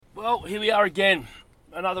Well, here we are again,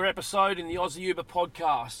 another episode in the Aussie Uber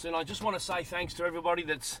podcast, and I just want to say thanks to everybody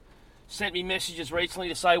that's sent me messages recently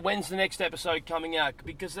to say when's the next episode coming out,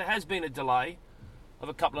 because there has been a delay of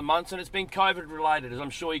a couple of months and it's been COVID related, as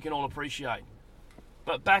I'm sure you can all appreciate.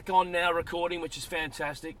 But back on now recording, which is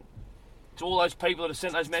fantastic. To all those people that have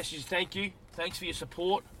sent those messages, thank you. Thanks for your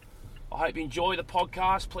support. I hope you enjoy the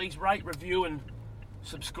podcast. Please rate, review and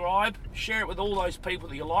subscribe. Share it with all those people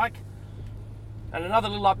that you like. And another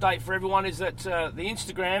little update for everyone is that the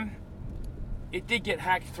Instagram, it did get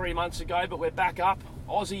hacked 3 months ago, but we're back up.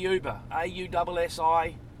 Aussie Uber,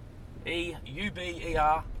 AUSSIEUBER.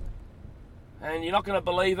 And you're not going to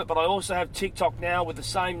believe it, but I also have TikTok now with the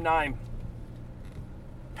same name.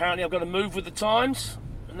 Apparently I've got to move with the times,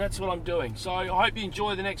 and that's what I'm doing. So I hope you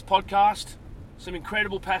enjoy the next podcast. Some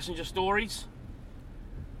incredible passenger stories.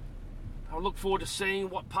 I look forward to seeing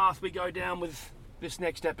what path we go down with this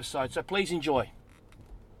next episode. So please enjoy.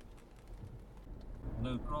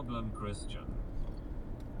 No problem, Christian.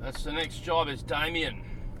 That's the next job, is Damien.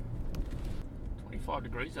 25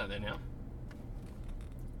 degrees out there now.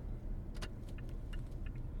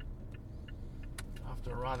 After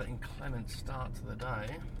a rather inclement start to the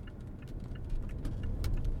day.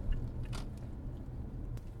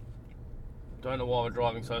 Don't know why we're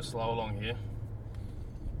driving so slow along here.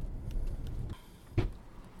 You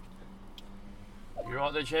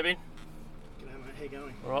right there, champion? G'day mate, how you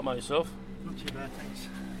going? Alright mate, yourself? Not too bad, thanks.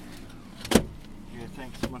 Yeah,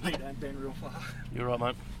 thanks. My knee don't bend real far. You're right,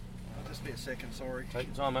 mate. I'll just be a second, sorry. Take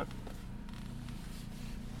your time, mate.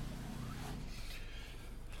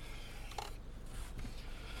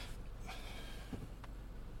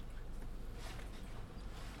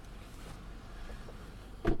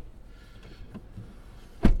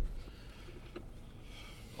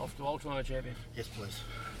 Off to Ultimo, champion. Yes, please.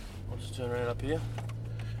 I'll just turn around up here.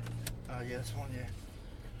 Yeah, that's fine, yeah.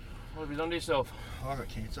 What have you done to yourself? I got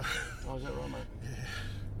cancer. Oh, is that right, mate?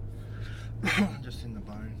 Yeah. Just in the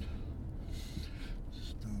bone.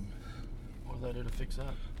 Just, What did they do to fix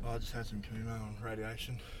that? I just had some chemo and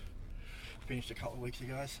radiation. Finished a couple of weeks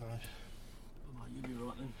ago, so... Oh, you'll be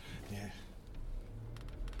right then. Yeah.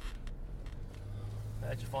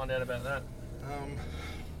 How'd you find out about that?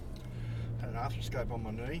 Had an arthroscope on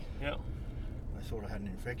my knee. Yeah. They thought I had an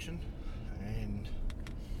infection, and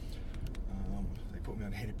they put me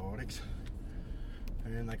on antibiotics,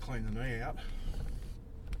 and then they cleaned the knee out.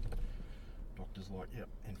 Doctor's like, yep,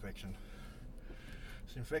 infection.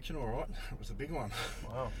 It's an infection, all right. It was a big one.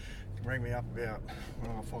 Wow. He rang me up about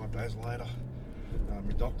 5 days later.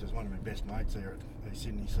 My doctor's one of my best mates here at East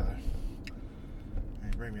Sydney, so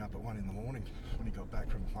he rang me up at 1 in the morning when he got back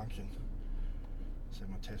from a function. Said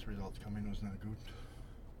my test results come in, was no good.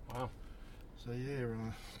 Wow. So yeah,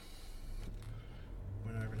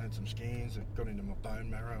 went over and had some scans. It got into my bone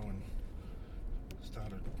marrow and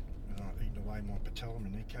started eating away my patella, my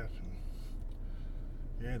kneecap, and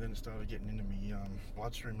yeah, then it started getting into my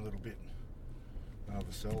bloodstream a little bit.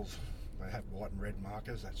 The cells, they have white and red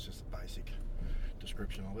markers. That's just a basic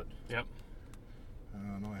description of it. Yep.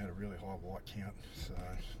 And I had a really high white count, so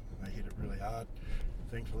they hit it really hard.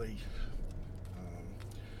 Thankfully,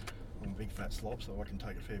 I'm a big fat slob, so I can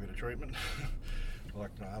take a fair bit of treatment, like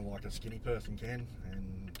a skinny person can,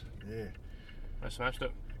 and yeah. They smashed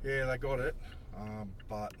it. Yeah, they got it,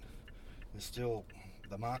 but there's still,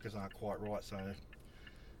 the markers aren't quite right, so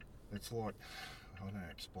it's like, I don't know how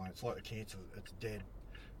to explain, it's like the cancer, it's dead.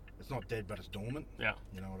 It's not dead, but it's dormant. Yeah.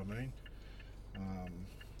 You know what I mean?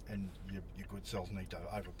 And your good cells need to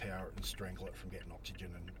overpower it and strangle it from getting oxygen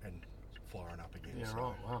and firing up again. Yeah, so,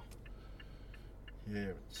 right, wow.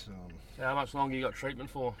 Yeah, it's... How much longer you got treatment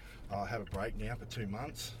for? I'll have a break now for 2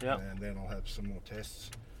 months, yep. And then I'll have some more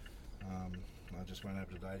tests. I just went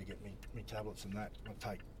over today to get me tablets and that. I'll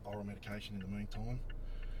take oral medication in the meantime.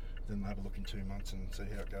 Then I'll have a look in 2 months and see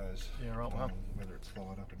how it goes. Yeah, right, wow. Whether it's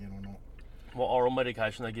fired up again or not. What oral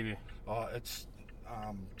medication they give you? It's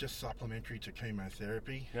just supplementary to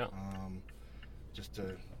chemotherapy. Yeah. Just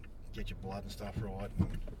to get your blood and stuff right.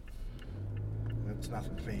 And it's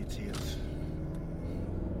nothing fancy. It's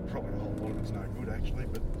probably a whole lot of it's no good actually,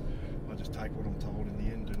 but I just take what I'm told in the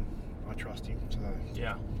end, and I trust him. So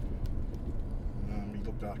yeah. He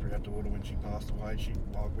looked after our daughter when she passed away.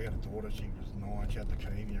 We had a daughter. She was 9. She had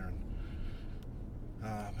leukemia,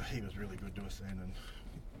 and he was really good to us then, and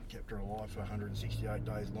kept her alive for 168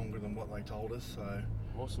 days longer than what they told us. So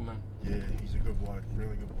awesome, man. Yeah, he's a good bloke,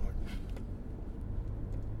 really good bloke.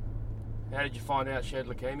 How did you find out she had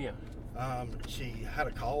leukemia? She had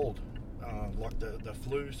a cold, like the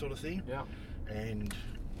flu sort of thing. Yeah. And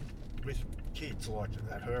with kids like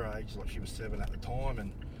at her age, like she was 7 at the time,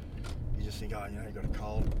 and you just think, oh, you know, you got a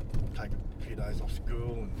cold, take a few days off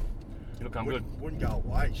school, and You look good. wouldn't go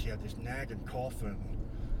away. She had this nagging cough, and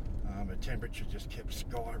her temperature just kept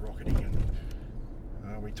skyrocketing,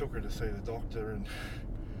 and we took her to see the doctor, and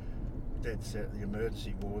dead set the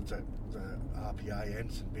emergency wards at the RPA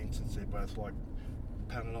and St Vincent's. They're both like,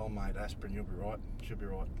 Panadol, mate, aspirin, you'll be right, she'll be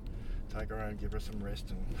right. Take her home, give her some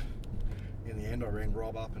rest. And in the end, I rang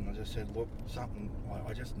Rob up and I just said, look,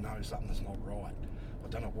 I just know something's not right. I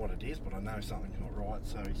don't know what it is, but I know something's not right.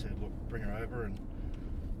 So he said, look, bring her over, and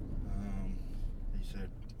he said,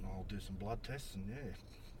 I'll do some blood tests, and yeah,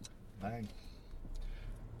 bang.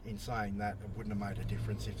 In saying that, it wouldn't have made a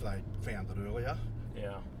difference if they found it earlier.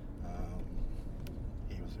 Yeah.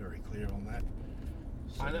 He was very clear on that.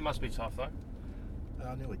 So, Mate, that must be tough, though.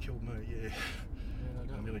 nearly killed me, yeah.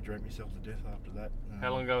 I nearly drank myself to death after that.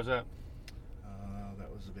 How long ago was that?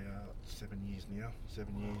 That was about 7 years now. 7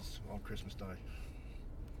 years on Christmas Day.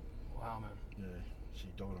 Wow, man. Yeah, she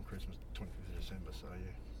died on Christmas, 25th of December, so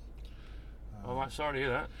yeah. Oh, mate, sorry to hear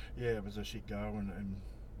that. Yeah, it was a shit go, and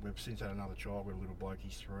we've since had another child with a little bloke,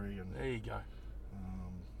 he's 3, and There you go.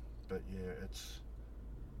 but yeah,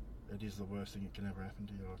 it is the worst thing that can ever happen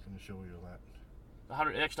to you, I can assure you of that.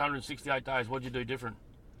 The extra 168 days, what'd you do different?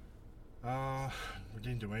 We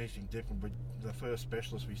didn't do anything different, but the first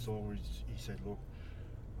specialist we saw, he said, look,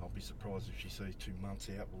 I'll be surprised if she sees 2 months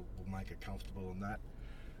out, we'll make her comfortable in that.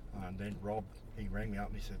 And then Rob, he rang me up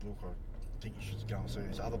and he said, look, I think you should go and see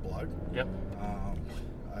this other bloke. Yep.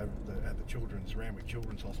 At the Randwick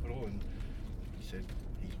Children's Hospital, and he said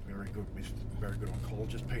he's very good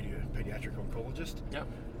oncologist, paediatric oncologist. Yep.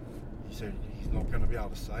 He said he's not going to be able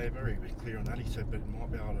to save her. He was clear on that. He said, but he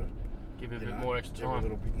might be able to Give you a bit more extra give her time. a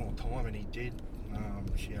little bit more time, and he did.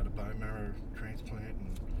 She had a bone marrow transplant,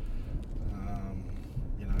 and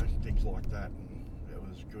things like that, and it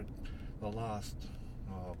was good. The last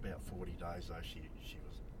about 40 days though, she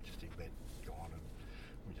was just in bed, gone, and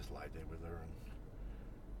we just laid there with her, and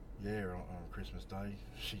yeah, on Christmas Day,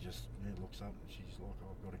 she just looks up and she's like,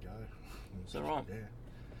 I've got to go. Is that right? Yeah.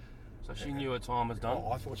 So she knew her time was done?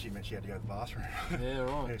 Oh, I thought she meant she had to go to the bathroom. Yeah,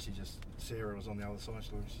 right. Yeah, Sarah was on the other side,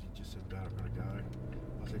 so she just said, Dad, I've got to go.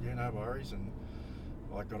 I said, yeah, no worries, and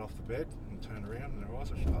I got off the bed and turned around and her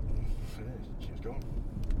eyes were shut, and yeah, she was gone.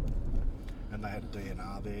 And they had a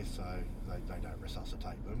DNR there, so they don't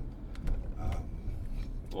resuscitate them.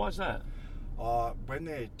 Why is that? When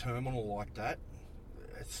they're terminal like that,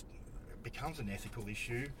 it becomes an ethical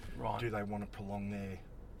issue. Right. Do they want to prolong their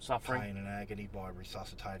Suffering? pain and agony by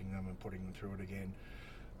resuscitating them and putting them through it again?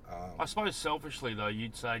 I suppose selfishly, though,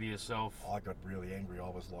 you'd say to yourself, I got really angry. I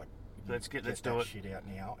was like, let's do that it. Shit out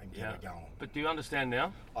now and get it going. But do you understand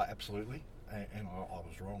now? Absolutely, and I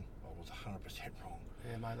was wrong. I was 100% wrong.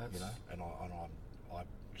 Yeah, mate, that's... and I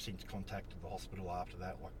since contacted the hospital after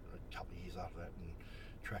that, like a couple of years after that, and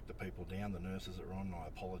tracked the people down, the nurses that were on, and I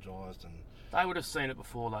apologised. And They would have seen it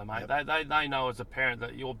before, though, mate. Yep. They know as a parent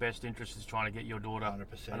that your best interest is trying to get your daughter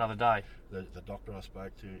 100%. another day. The doctor I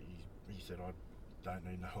spoke to, he said, I don't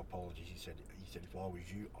need no apologies. He said if I was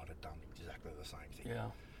you, I'd have done exactly the same thing. Yeah.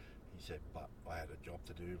 He said, but I had a job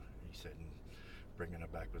to do. He said, and bringing her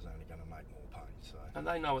back was only going to make more pain. So. And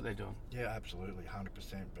they know what they're doing. Yeah, absolutely, 100%.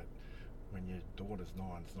 But when your daughter's 9,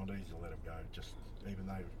 it's not easy to let them go. Just even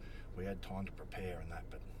though we had time to prepare and that,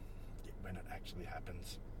 but when it actually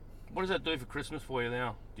happens. What does that do for Christmas for you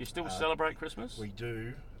now? Do you still celebrate Christmas? We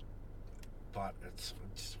do, but it's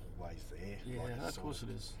always there. Yeah, Like, of course it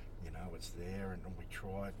is. You know, it's there, and we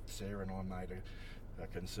tried. Sarah and I made a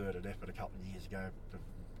concerted effort a couple of years ago for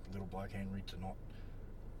little bloke Henry to not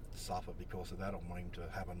suffer because of that. I want him to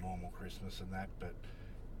have a normal Christmas and that, but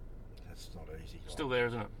it's not easy. Still there,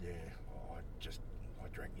 isn't it? Yeah, I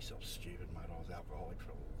drank myself stupid, mate. I was alcoholic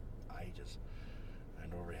for ages,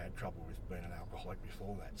 and already had trouble with being an alcoholic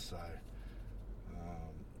before that, so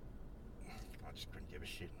I just couldn't give a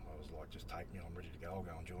shit. I was like, just take me, I'm ready to go, I'll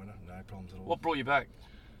go and join her, no problems at all. What brought you back?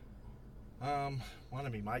 One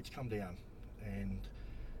of my mates come down, and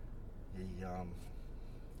he, I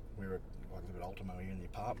live at Ultimo here in the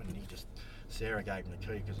apartment, and Sarah gave him the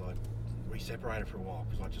key because we separated for a while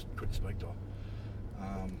because I just couldn't speak to her.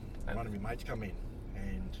 One of my mates come in,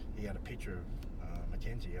 and he had a picture of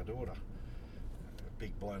Mackenzie, our daughter, a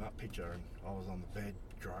big blown up picture, and I was on the bed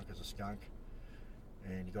drunk as a skunk,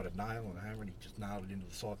 and he got a nail and a hammer, and he just nailed it into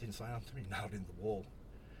the side. Didn't say nothing to me, nailed it into the wall.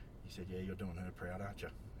 He said, yeah, you're doing her proud, aren't you?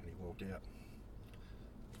 And he walked out.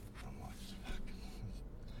 I'm like, fuck,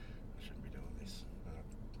 I shouldn't be doing this. And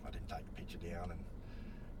I didn't take the picture down, and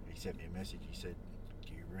he sent me a message. He said,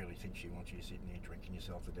 do you really think she wants you sitting here drinking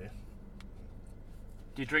yourself to death?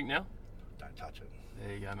 Do you drink now? Don't touch it.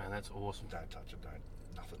 There you go, man. That's awesome. Don't touch it.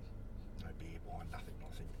 Nothing. No beer, wine, nothing.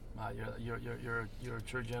 You're a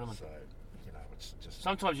true gentleman. So, you know, it's just...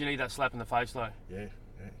 Sometimes you need that slap in the face, though. Yeah.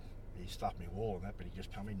 He stuffed me wall and that, but he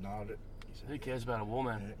just come in, nailed it. He said, Who cares about a wall,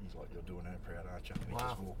 man? Yeah, he's like, you're doing her proud, aren't you? And he Wow.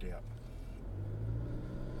 just walked out.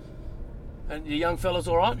 And your young fella's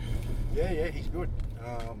all right? Yeah, he's good.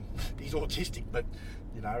 He's autistic, but,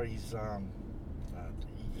 you know, he's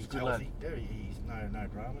Good healthy. Yeah, he's no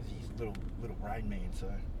dramas. He's a little brain man,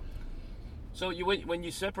 so... So when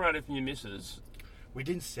you separated from your missus... We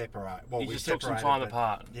didn't separate. Well, You we just took some separated, time but,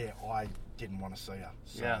 apart. Yeah, I didn't want to see her.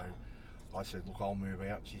 So Yeah. I said, look, I'll move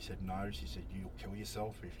out. She said no. She said, you'll kill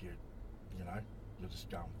yourself if you'll just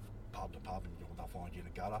go pub to pub and they'll find you in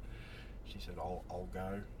a gutter. She said, I'll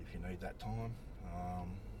go if you need that time.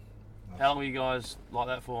 How long were you guys like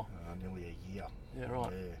that for? Nearly a year. Yeah,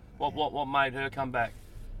 right. Yeah, What made her come back?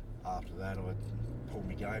 After that, I pulled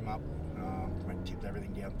my game up, went and tipped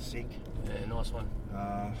everything down the sink. Yeah, nice one.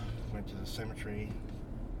 Went to the cemetery,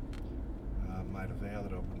 made a vow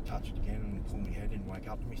that I wouldn't touch it again and pull my head in and wake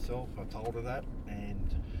up to myself. I told her that,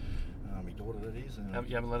 and my daughter that is. And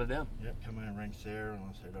You haven't let her down? Yep, come in and rang Sarah, and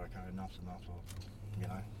I said, okay, enough's enough. You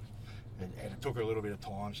know, and it took her a little bit of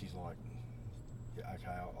time. She's like, yeah,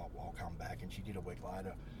 okay, I'll come back. And she did a week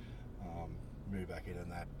later, move back in and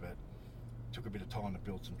that, but took a bit of time to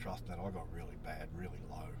build some trust in that. I got really bad, really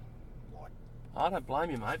low. Like, I don't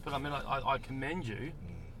blame you, mate, but I mean, I commend you.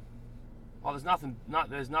 Oh,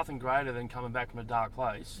 there's nothing greater than coming back from a dark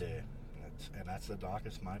place. yeah, and that's the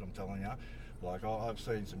darkest, mate, I'm telling you. Like, I've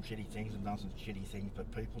seen some shitty things and done some shitty things,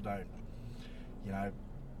 but people don't, you know,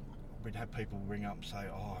 we'd have people ring up and say,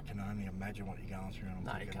 oh, I can only imagine what you're going through. And I'm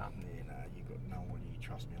No, you thinking, can't. yeah, no, you got no one, you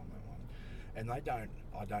trust me on that one. And I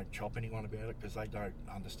don't chop anyone about it because they don't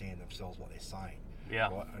understand themselves what they're saying. Yeah.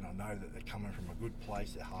 Right? And I know that they're coming from a good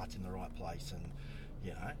place, their heart's in the right place, and,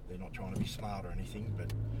 you know, they're not trying to be smart or anything,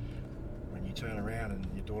 but when you turn around and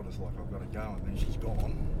your daughter's like, I've got to go, and then she's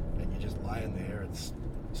gone, and you're just laying there, it's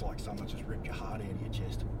like someone just ripped your heart out of your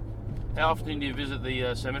chest. How often do you visit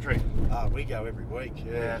the cemetery? We go every week.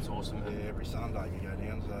 Yeah, that's awesome, man. Yeah, every Sunday you go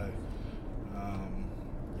down. So,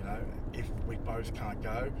 you know, if we both can't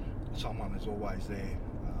go, someone is always there.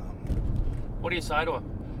 What do you say to her?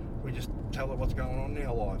 We just tell her what's going on in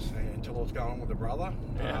our lives and tell her what's going on with her brother.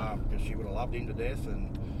 Yeah. Because she would have loved him to death,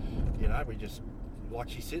 and you know, we just like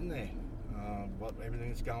she's sitting there. What everything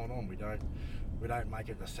that's going on, we don't make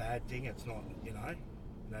it a sad thing. It's not, you know,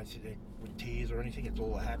 with tears or anything. It's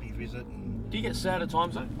all a happy visit. And Do you get sad at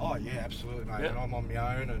times, though? oh yeah, absolutely, mate. Yeah. When I'm on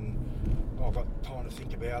my own and I've got time to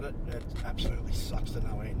think about it, it absolutely sucks to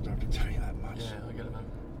no end. I can tell you that much. Yeah, I get it, man.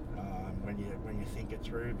 When you think it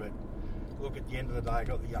through, but look, at the end of the day, I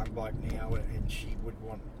got the young bloke now, and she would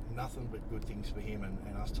want nothing but good things for him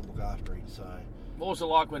and us to look after him. So What was it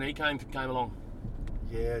like when he came along?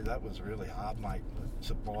 yeah, that was really hard, mate.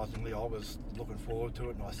 Surprisingly, I was looking forward to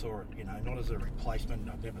it, and I saw it, you know, not as a replacement.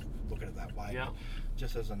 I'd never look at it that way. Yeah. But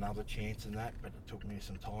just as another chance in that. But it took me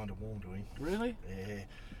some time to warm to him. Really? Yeah,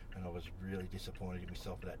 and I was really disappointed in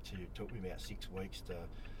myself for that too. It took me about 6 weeks to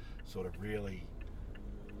sort of really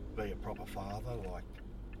be a proper father. Like,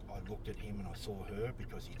 I looked at him and I saw her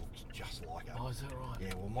because he looks just like her. Oh, is that right?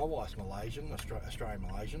 Yeah, well, my wife's Malaysian, Australian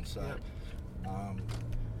Malaysian, so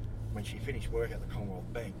when she finished work at the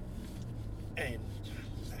Commonwealth Bank and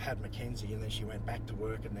had Mackenzie, and then she went back to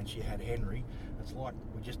work, and then she had Henry, it's like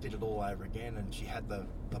we just did it all over again, and she had the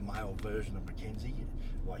male version of Mackenzie.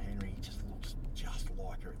 Like Henry, he just looks just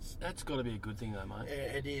like her. That's got to be a good thing, though, mate.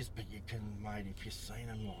 It is, but you can, mate, if you've seen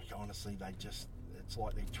them, like, honestly, it's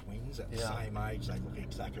like they're twins at the same age. They look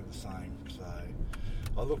exactly the same. So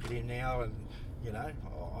I look at him now, and you know,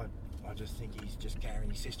 I just think he's just carrying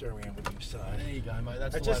his sister around with him. So There you go, mate.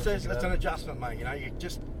 That's it's the way just to think it's about an it. adjustment, mate. You know,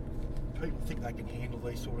 people think they can handle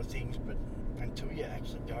these sort of things, but until you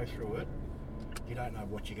actually go through it, you don't know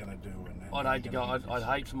what you're going to do. And I'd hate to go. I'd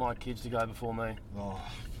hate for my kids to go before me. Oh,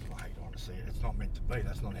 mate, honestly, it's not meant to be.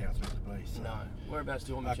 That's not how it's meant to be. So. No. Whereabouts do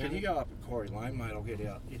you want me to? Can you go up at Quarry Lane, mate? I'll get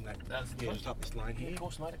out in that. That's just up this lane Yeah, here. of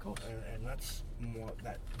course, mate. Of course. And that's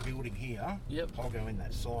that building here. Yep. I'll go in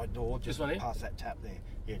that side door, just This one here? past that tap there.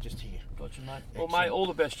 Yeah, just here. Gotcha, mate. Well, Excellent. mate, all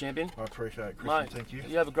the best, champion. I appreciate it, Chris. Mate, Thank you.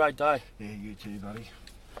 You have a great day. Yeah, you too, buddy.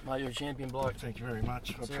 Mate, you're a champion bloke. Thank you very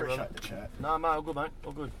much. I See you, appreciate brother. the chat. No, mate, all good, mate.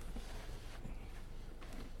 All good.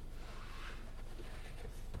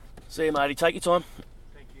 See you, matey. Take your time.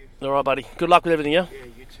 Thank you. All right, buddy. Good luck with everything, yeah? Yeah,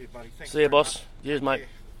 you too, buddy. Thanks See you, very boss. much. Cheers, mate. Yeah.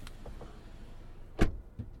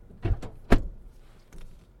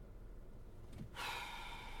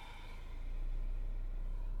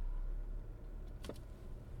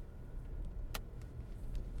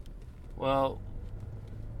 Well,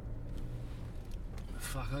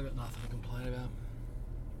 fuck, I got nothing to complain about.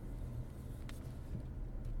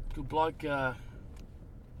 Good bloke,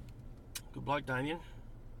 Damien.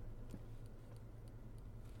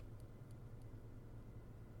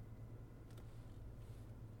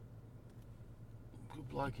 Good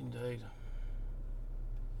bloke indeed.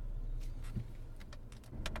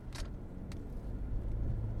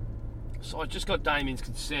 So I just got Damien's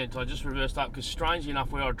consent. I just reversed up because strangely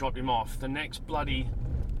enough where I dropped him off, the next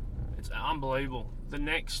it's unbelievable. The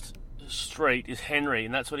next street is Henry,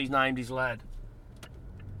 and that's what he's named his lad.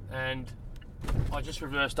 And I just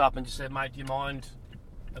reversed up and just said, mate, do you mind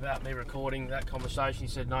about me recording that conversation? He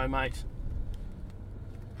said, no, mate.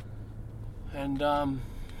 And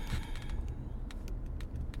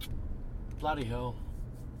bloody hell,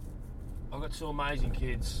 I've got two amazing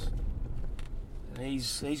kids. And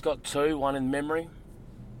he's got two, one in memory,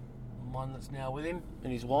 and one that's now with him,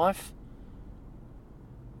 and his wife.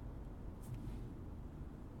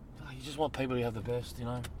 You just want people to have the best, you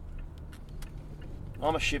know.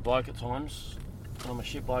 I'm a shit bloke at times, and I'm a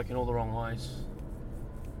shit bloke in all the wrong ways.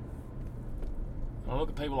 And I look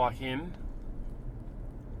at people like him,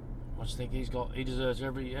 I just think he deserves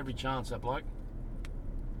every chance, that bloke.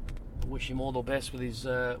 I wish him all the best with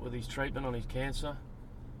his treatment on his cancer.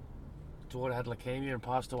 Daughter had leukemia and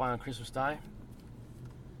passed away on Christmas Day, at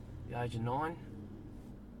the age of 9.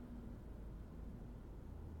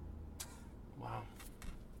 Wow.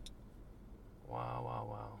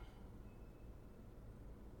 Wow.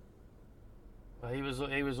 Well, he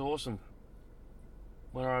was awesome.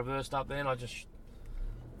 When I reversed up then, I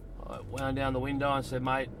wound down the window and said,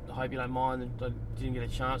 mate, I hope you don't mind. And I didn't get a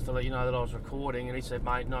chance to let you know that I was recording. And he said,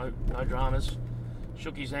 mate, no dramas.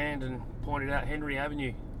 Shook his hand and pointed out Henry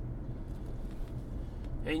Avenue.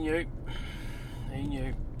 He knew.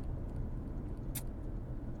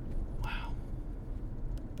 Wow.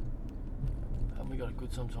 Haven't we got it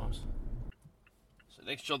good sometimes? So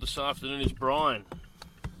next job this afternoon is Brian.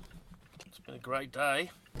 It's been a great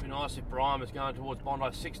day. It'd be nice if Brian was going towards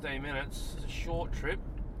Bondi 16 minutes. It's a short trip,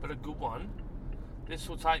 but a good one. This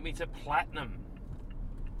will take me to Platinum.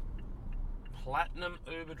 Platinum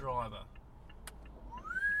Uber driver.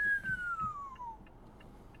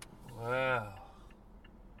 Wow.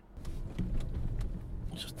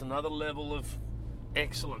 Just another level of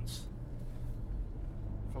excellence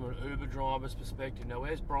from an Uber driver's perspective. Now,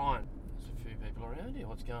 where's Brian? There's a few people around here.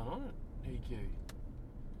 What's going on at EQ?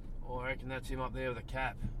 Oh, I reckon that's him up there with a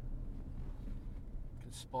cap.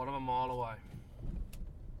 Can spot him a mile away.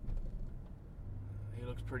 He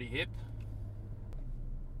looks pretty hip.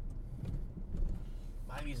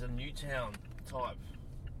 Maybe he's a Newtown type.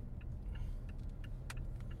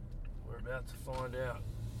 We're about to find out.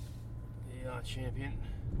 You are champion.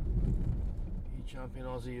 You jump in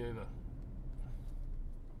Aussie Uber.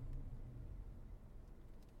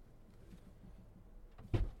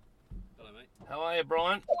 Hello, mate. How are you,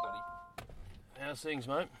 Brian? Hey, buddy. How's things,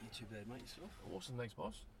 mate? Not too bad, mate. Yourself? Awesome, thanks,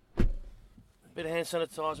 boss. Bit of hand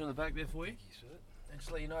sanitizer in the back there for you. Thank you, sir. And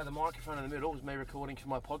just let you know, the microphone in the middle is me recording for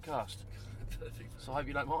my podcast. Perfect. So I hope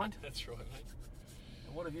you don't mind. That's right, mate.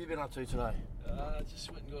 And what have you been up to today? Just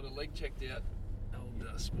went and got a leg checked out.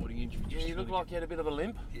 Old sporting injury. Yeah, you look like you had a bit of a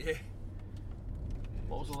limp. Yeah.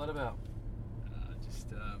 What was all that about? I've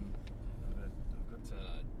got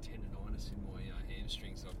tendonitis in my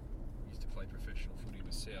hamstrings. I used to play professional footy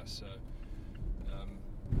with South, so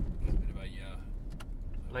there's a bit of a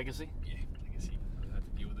Legacy? Yeah, legacy. I had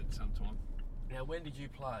to deal with it sometime. Now, when did you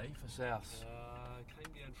play for South?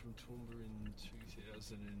 Came down from Toowoomba in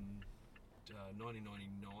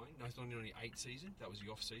 1999. No, it's 1998 season. That was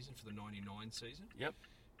the off season for the 99 season. Yep.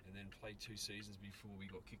 And then played 2 seasons before we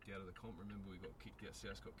got kicked out of the comp. Remember, we got kicked out.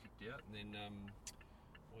 South got kicked out, and then I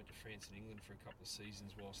went to France and England for a couple of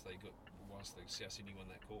seasons whilst the South Sydney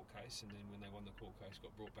won that court case, and then when they won the court case,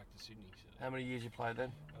 got brought back to Sydney. So, How many years you played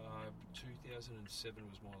then? 2007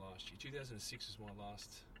 was my last year. 2006 was my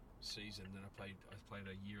last season. Then I played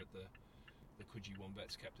a year at the Coogee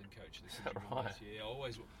Wombats, captain coach of the Coogee Wombats. Yeah, I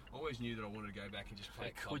always knew that I wanted to go back and just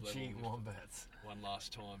play at club level. Coogee Wombats. One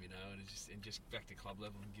last time, and just back to club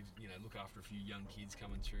level and look after a few young kids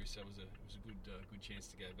coming through. So it was a good chance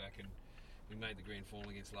to go back, and we made the grand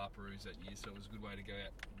final against La Perouse that year. So it was a good way to go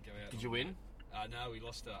out. Did you win? No, we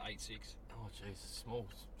lost 8-6. Oh jeez, small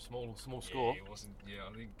score. Yeah, it wasn't. Yeah,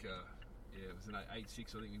 I think. It was an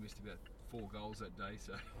 8-6. I think we missed about 4 goals that day.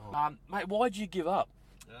 So. Mate, why did you give up?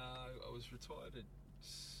 I was retired at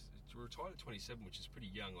 27, which is pretty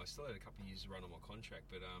young. I still had a couple of years to run on my contract,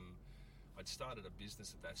 but I'd started a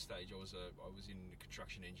business at that stage. I was in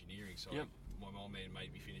construction engineering, so yep. My old man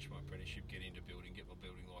made me finish my apprenticeship, get into building, get my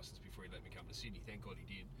building license before he let me come to Sydney. Thank God he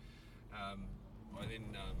did. I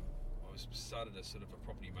started a sort of a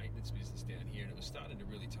property maintenance business down here, and it was starting to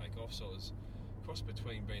really take off. So I was cross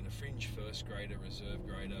between being a fringe first grader, reserve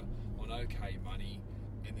grader on okay money,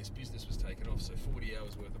 and this business was taking off. So 40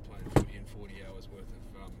 hours worth of playing footy and 40 hours worth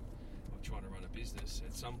of trying to run a business.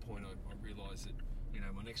 At some point, I realised that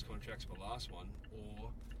my next contract's my last one,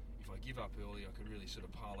 or if I give up early, I could really sort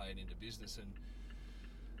of parlay it into business. And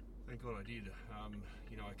thank God I did.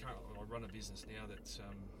 I run a business now that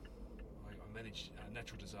I manage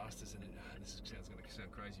natural disasters, and this sounds going to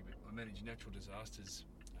sound crazy, but I manage natural disasters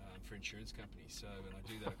for insurance companies. So, and I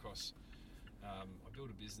do that across. I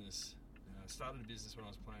built a business. Started a business when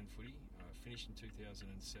I was playing footy. Finished in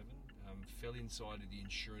 2007. Fell inside of the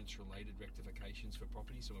insurance-related rectifications for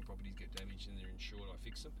property. So when properties get damaged and they're insured, I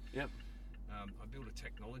fix them. Yep. I built a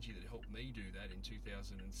technology that helped me do that in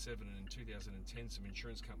 2007, and in 2010 some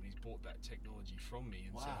insurance companies bought that technology from me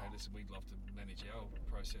and said, hey, listen, we'd love to manage our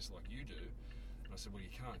process like you do. And I said, well,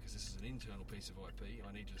 you can't, because this is an internal piece of IP.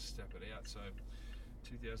 I need to step it out. So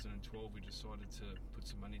 2012 we decided to put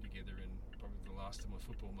some money together, and probably the last of my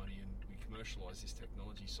football money, and we commercialised this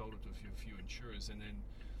technology, sold it to a few insurers, and then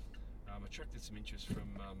attracted some interest from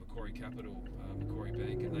Macquarie Capital, Macquarie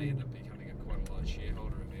Bank, and they ended up becoming quite a large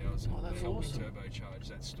shareholder of ours. Oh, that's they helped awesome. me turbocharge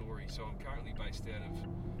that story. So I'm currently based out of,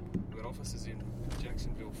 we've got offices in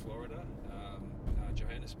Jacksonville, Florida,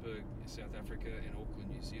 Johannesburg, South Africa, and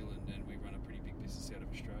Auckland, New Zealand, and we run a pretty big business out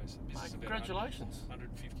of Australia. So the business is about Congratulations.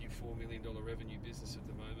 $154 million revenue business at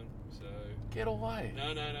the moment. So Get away.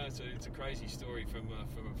 no. It's a crazy story from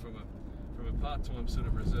a part-time sort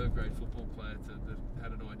of reserve grade football player that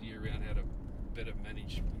had an idea around how to better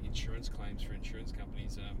manage insurance claims for insurance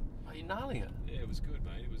companies. Are you nailing it? Yeah, it was good,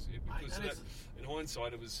 mate. It was because that is- in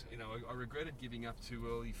hindsight, it was I regretted giving up too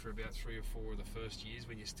early for about 3 or 4 of the first years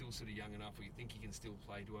when you're still sort of young enough, or you think you can still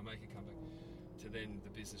play. Do I make a comeback? To then the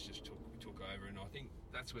business just took over, and I think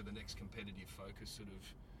that's where the next competitive focus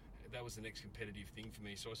that was the next competitive thing for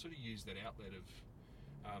me. So I sort of used that outlet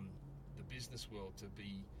of the business world to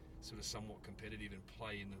be sort of somewhat competitive and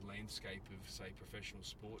play in the landscape of, say, professional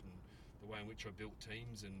sport, and the way in which I built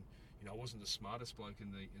teams. And I wasn't the smartest bloke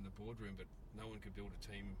in the boardroom, but no one could build a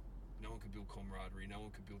team, no one could build camaraderie, no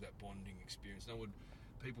one could build that bonding experience.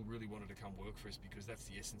 People really wanted to come work for us because that's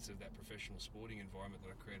the essence of that professional sporting environment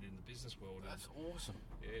that I created in the business world. That's awesome.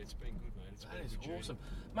 Yeah, it's been good, mate. That is awesome.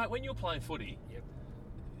 Mate, when you were playing footy, Yep.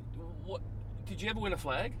 what did you ever win a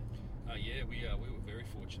flag? Yeah, we were very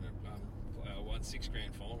fortunate. I won 6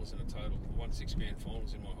 grand finals in a total. I won 6 grand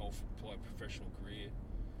finals in my whole professional career.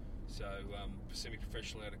 So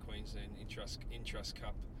semi-professional out of Queensland, Intrust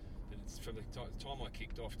Cup. But it's from the time I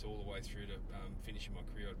kicked off to all the way through to finishing my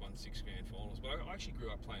career, I'd won 6 grand finals. But I actually grew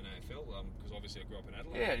up playing AFL because obviously I grew up in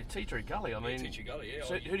Adelaide. Yeah, Tea Tree Gully. I mean, Tea Tree Gully, yeah.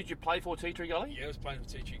 So who did you play for, Tea Tree Gully? Yeah, I was playing for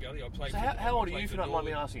Tea Tree Gully. I played. So how old are you, if you don't mind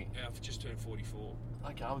me asking? I've just turned 44.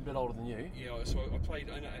 Okay, I'm a bit older than you. Yeah, so I played.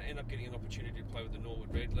 I ended up getting an opportunity to play with the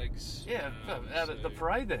Norwood Redlegs. Yeah, out at the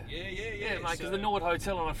parade there. Yeah, Yeah, mate, because the Norwood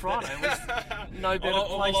Hotel on a Friday was no better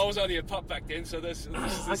place. Well, I was only a pup back then, so this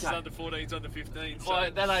is Okay. under 14s, under 15s. Well,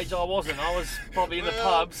 at that age I wasn't. I was probably in the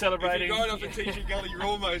pub celebrating. If you're growing up in Tea Tree Gully, you're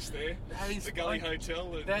almost there. That is The Gully like- Hotel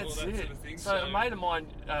and all That's that it. sort of thing. So a mate of mine,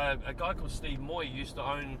 a guy called Steve Moy, used to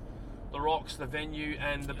own the Rocks, the Venue,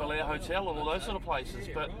 and the Belair Hotel, and all those sort of places.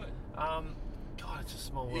 Yeah, but right. God, it's a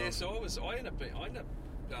small world. Yeah, so I ended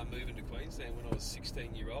up moving to Queensland when I was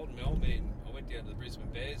 16-year-old, and my old man, I went down to the Brisbane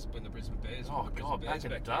Bears when the Brisbane Bears Oh, were the God, Brisbane back in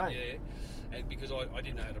Bears the back day. then, yeah. And because I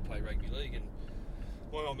didn't know how to play rugby league, and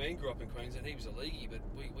my old man grew up in Queensland, he was a leaguey, but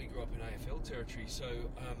we grew up in AFL territory, so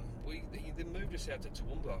he then moved us out to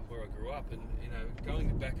Toowoomba, where I grew up, and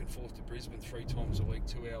going back and forth to Brisbane 3 times a week,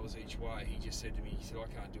 2 hours each way, he just said to me,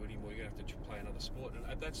 I can't do it anymore, you're going to have to play another sport. And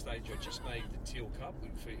at that stage I just made the Teal Cup,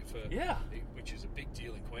 which is a big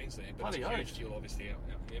deal in Queensland, but Bloody it's a huge oath. deal obviously out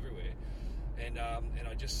everywhere. And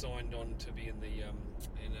I just signed on to be in the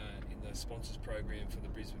sponsors program for the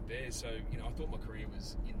Brisbane Bears. So I thought my career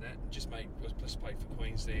was in that. Just played for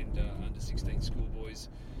Queensland under 16 schoolboys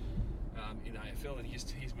in AFL. And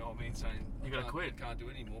here's my old man saying, You gotta quit. Can't do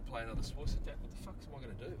it anymore. Play another sport. I said, Dad, what the fuck am I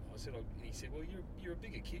going to do? I said, and he said, well, you're a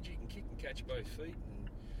bigger kid. You can kick and catch both feet,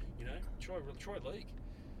 and try league.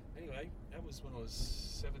 Anyway, that was when I was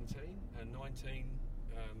 17 and 19.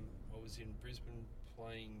 I was in Brisbane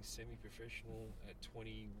playing semi-professional. At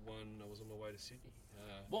 21, I was on my way to Sydney.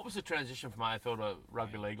 What was the transition from AFL to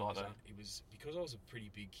rugby league like that? It was because I was a pretty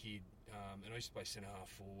big kid, and I used to play centre half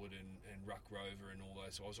forward and ruck rover and all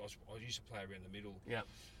those. So I used to play around the middle. Yeah.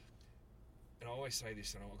 And I always say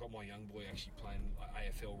this, and I've got my young boy actually playing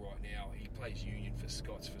AFL right now. He plays union for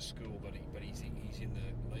Scots for school, but he's in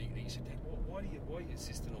the league. And he said, Dad, why are you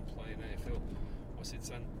insistent on playing AFL? I said,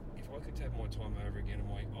 son, if I could have my time over again and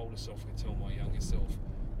my older self could tell my younger self,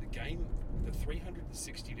 the game, the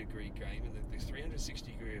 360-degree game and the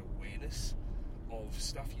 360-degree awareness of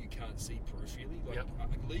stuff you can't see peripherally. Like,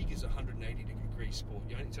 a league is a 180-degree sport.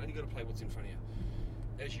 It's only got to play what's in front of you.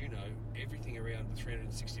 As you know, everything around the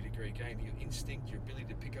 360-degree game, your instinct, your ability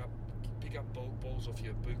to pick up balls off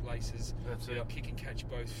your bootlaces, kick and catch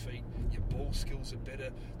both feet, your ball skills are better,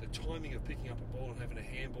 the timing of picking up a ball and having a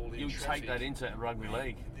handball in You'll traffic. take that into rugby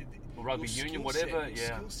league or rugby union, whatever. Your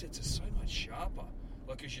skill sets are so much sharper,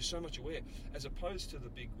 like, because you're so much aware, as opposed to the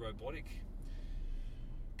big robotic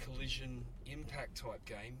collision impact type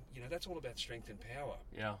game. That's all about strength and power.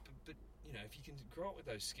 Yeah. But if you can grow up with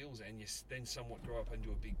those skills and you then somewhat grow up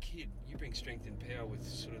into a big kid, you bring strength and power with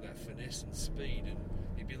sort of that finesse and speed and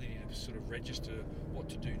the ability to sort of register what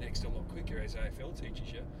to do next a lot quicker, as AFL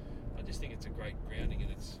teaches you. I just think it's a great grounding, and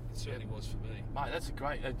it certainly was for me. Mate, that's a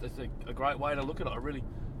great way to look at it. I really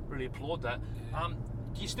applaud that.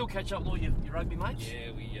 Do you still catch up with all your rugby mates?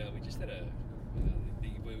 Yeah, we just had the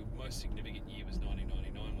most significant year was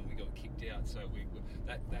 1999 when we got kicked out. So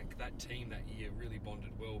that team that year really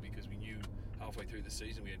bonded well, because we knew halfway through the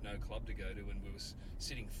season we had no club to go to, and we were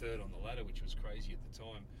sitting third on the ladder, which was crazy at the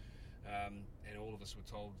time. And all of us were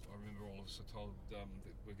told, I remember all of us were told that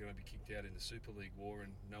we're going to be kicked out in the Super League war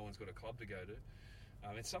and no one's got a club to go to.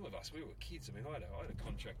 And some of us, we were kids. I mean, I had a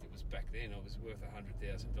contract that was back then, I was worth $100,000.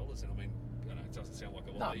 And I mean, it doesn't sound like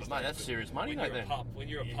a lot. No, but mate, that's serious money, mate. When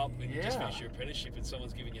you're a pup, when you just finished your apprenticeship and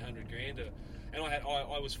someone's giving you $100,000, and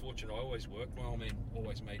I was fortunate. I always worked. My old man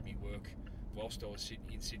always made me work whilst I was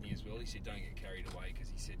in Sydney as well. He said, don't get carried away, because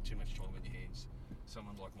he said too much time on your hands.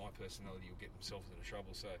 Someone like my personality will get themselves into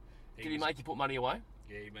trouble. So, did he make you put money away?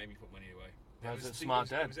 Yeah, he made me put money away. That was a smart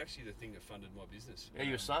dad. It was actually the thing that funded my business. Yeah,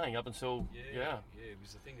 you were saying up until yeah, it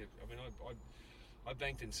was the thing that I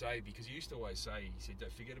banked and saved, because he used to always say, he said,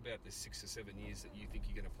 don't forget about the 6 or 7 years that you think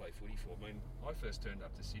you're going to play footy for. I mean, I first turned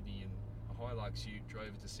up to Sydney in a Hilux Ute,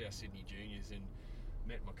 drove to South Sydney Juniors and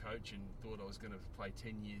met my coach and thought I was going to play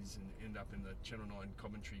 10 years and end up in the Channel 9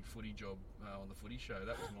 commentary footy job on the footy show.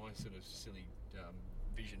 That was my sort of silly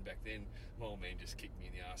vision back then. My old man just kicked me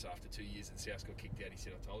in the arse after 2 years, and South got kicked out. He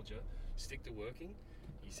said, I told you, stick to working.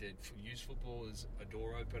 He said, use football as a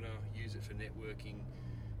door opener, use it for networking.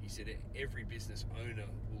 He said, every business owner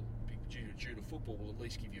will be due to football will at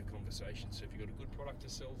least give you a conversation. So if you've got a good product to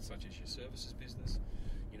sell, such as your services business,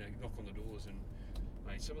 knock on the doors. And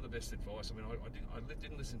mate, some of the best advice, I mean, I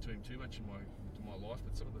didn't listen to him too much in my life,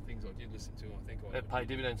 but some of the things I did listen to, I think I paid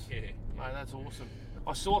dividends. Yeah. Mate, that's awesome.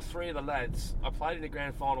 I saw 3 of the lads. I played in the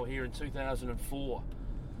grand final here in 2004.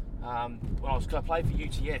 I played for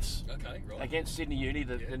UTS. Okay, right. Against Sydney Uni,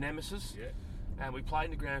 the Nemesis. Yeah. And we played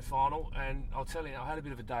in the grand final, and I'll tell you, I had a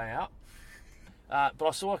bit of a day out. But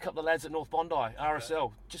I saw a couple of lads at North Bondi,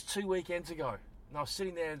 RSL, just 2 weekends ago. And I was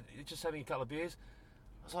sitting there just having a couple of beers.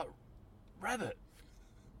 I was like, Rabbit,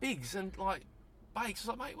 Biggs, and like Bakes.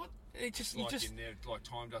 I was like, mate, what? It just, like you just... in there, like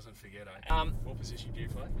time doesn't forget, eh? What position do you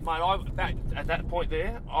play? Mate, at that point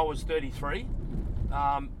there, I was 33,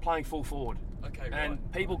 playing full forward. Okay, right.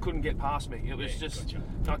 And people couldn't get past me. It was just,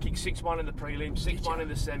 I kicked 6-1 in the prelim, 6-1 in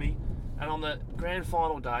the semi, and on the grand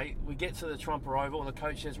final day, we get to the Trumper Oval, and the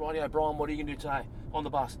coach says, rightio, Brian, what are you going to do today on the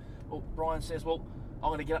bus? Well, Brian says, well, I'm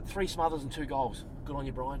going to get up 3 smothers and 2 goals. Good on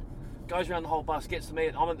you, Brian. Goes around the whole bus, gets to me,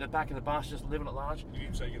 I'm at the back of the bus, just living at large. You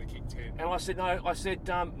didn't say you're going to kick 10. And I said, no,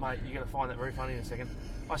 mate, you're going to find that very funny in a second.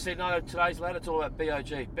 I said, no, today's lad, it's all about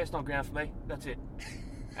BOG. Best on ground for me, that's it.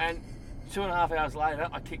 And 2.5 hours later,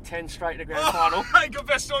 I kicked 10 straight in the grand final. You got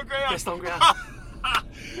best on ground. Best on ground.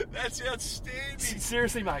 That's outstanding.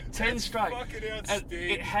 Seriously, mate, 10 straight. Fucking outstanding.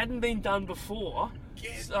 And it hadn't been done before.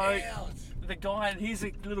 Get so out. The guy, and here's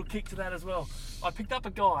a little kick to that as well. I picked up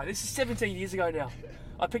a guy, this is 17 years ago now.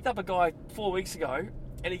 I picked up a guy 4 weeks ago,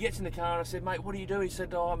 and he gets in the car and I said, mate, what do you do? He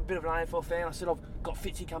said, oh, I'm a bit of an AFL fan. I said, I've got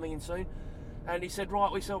Fitzy coming in soon. And he said,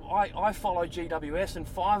 right, I follow GWS, and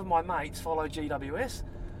 5 of my mates follow GWS.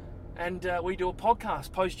 And we do a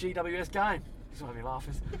podcast post-GWS game. This is why we laugh.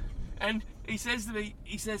 And he says to me,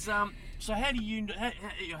 so how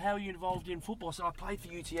are you involved in football? So I played for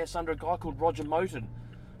UTS under a guy called Roger Moten.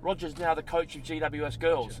 Roger's now the coach of GWS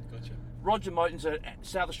Girls. Gotcha. Roger Moten's a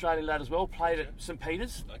South Australian lad as well, played at St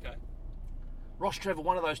Peters. Okay. Ross Trevor,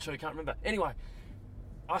 one of those two, can't remember. Anyway,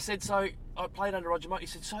 I said, so I played under Roger Moten. He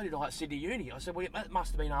said, so did I at Sydney Uni. I said, well, that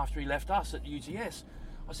must have been after he left us at UTS.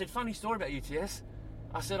 I said, funny story about UTS.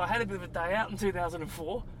 I said, I had a bit of a day out in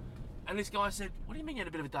 2004. And this guy said, what do you mean you had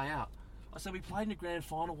a bit of a day out? I said, we played in the grand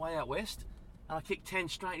final way out west. And I kicked 10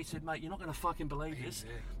 straight. He said, mate, you're not going to fucking believe this.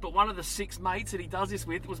 But one of the 6 mates that he does this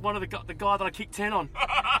with was one of the guy that I kicked 10 on.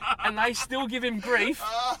 And they still give him grief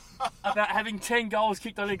about having 10 goals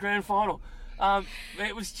kicked on their grand final.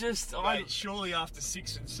 It was just... Mate, surely after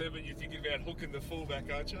 6 and 7 you're thinking about hooking the fullback,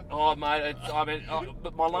 aren't you? Oh, mate,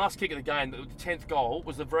 but my last kick of the game, the 10th goal,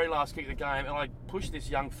 was the very last kick of the game, and I pushed this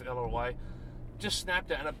young fella away, just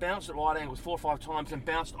snapped it, and it bounced at right angles 4 or 5 times and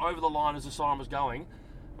bounced over the line as the siren was going.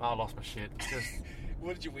 I lost my shit. Just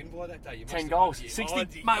What did you win by that day? You 10 goals.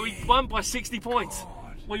 60, mate, we won by 60 points.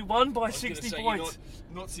 We won by 60 points.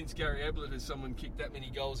 Not since Gary Ablett has someone kicked that many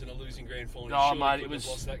goals in a losing grand final. No, mate, it was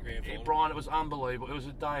lost that grand final. Brian. It was unbelievable. It was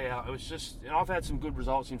a day out. It was just. And I've had some good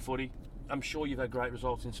results in footy. I'm sure you've had great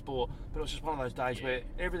results in sport, but it was just one of those days where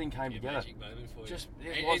everything came together. Magic moment for you. Just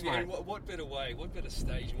it was, mate. And what better way? What better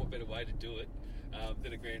stage? And what better way to do it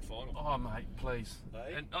than a grand final? Oh, mate, please.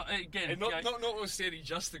 Hey? And again, And notwithstanding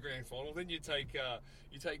just the grand final, then you take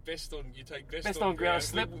best on ground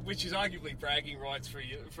slip, which is arguably bragging rights for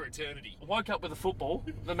eternity. I woke up with the football,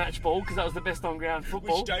 the match ball, because that was the best on ground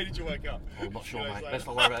football. Which day did you wake up? I'm not sure, mate. Let's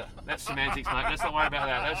not worry about that. That's semantics, mate. Let's not worry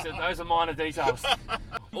about that. Those are minor details.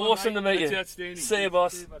 Awesome to meet you. That's outstanding. See you,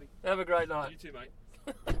 boss. See you, buddy. Have a great night. You too, mate.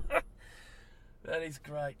 That is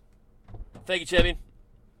great. Thank you, champion.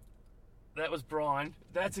 That was Brian.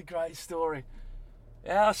 That's a great story.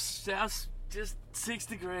 House just 6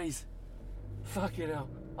 degrees. Fucking hell.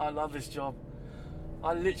 I love this job.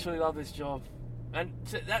 I literally love this job. And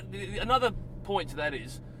another point to that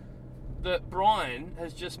is that Brian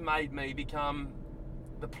has just made me become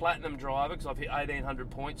the platinum driver because I've hit 1,800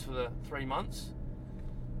 points for the 3 months.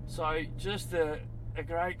 So just a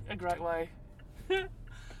great way.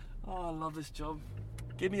 Oh, I love this job.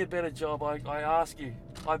 Give me a better job, I ask you.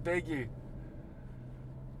 I beg you.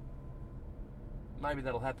 Maybe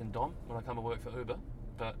that'll happen, Dom, when I come and work for Uber.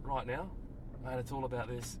 But right now, mate, it's all about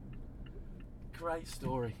this. Great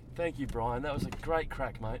story. Thank you, Brian. That was a great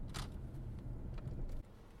crack, mate.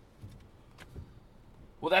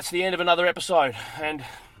 Well, that's the end of another episode. And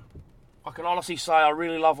I can honestly say I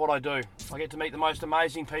really love what I do. I get to meet the most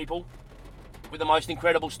amazing people with the most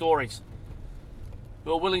incredible stories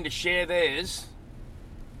who are willing to share theirs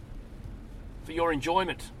for your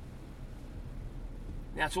enjoyment.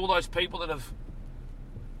 Now, to all those people that have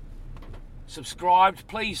subscribed,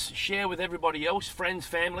 please share with everybody else, friends,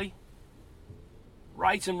 family.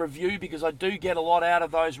 Rate and review, because I do get a lot out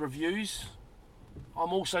of those reviews.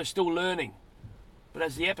 I'm also still learning. But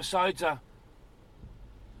as the episodes are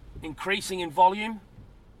increasing in volume,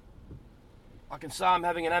 I can say I'm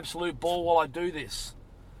having an absolute ball while I do this.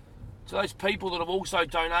 To those people that have also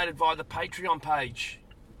donated via the Patreon page,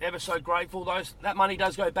 ever so grateful. That money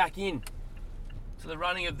does go back in to the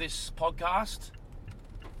running of this podcast.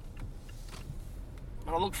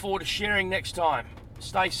 And I look forward to sharing next time.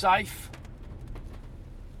 Stay safe.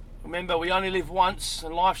 Remember, we only live once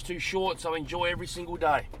and life's too short, so enjoy every single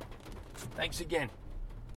day. Thanks again.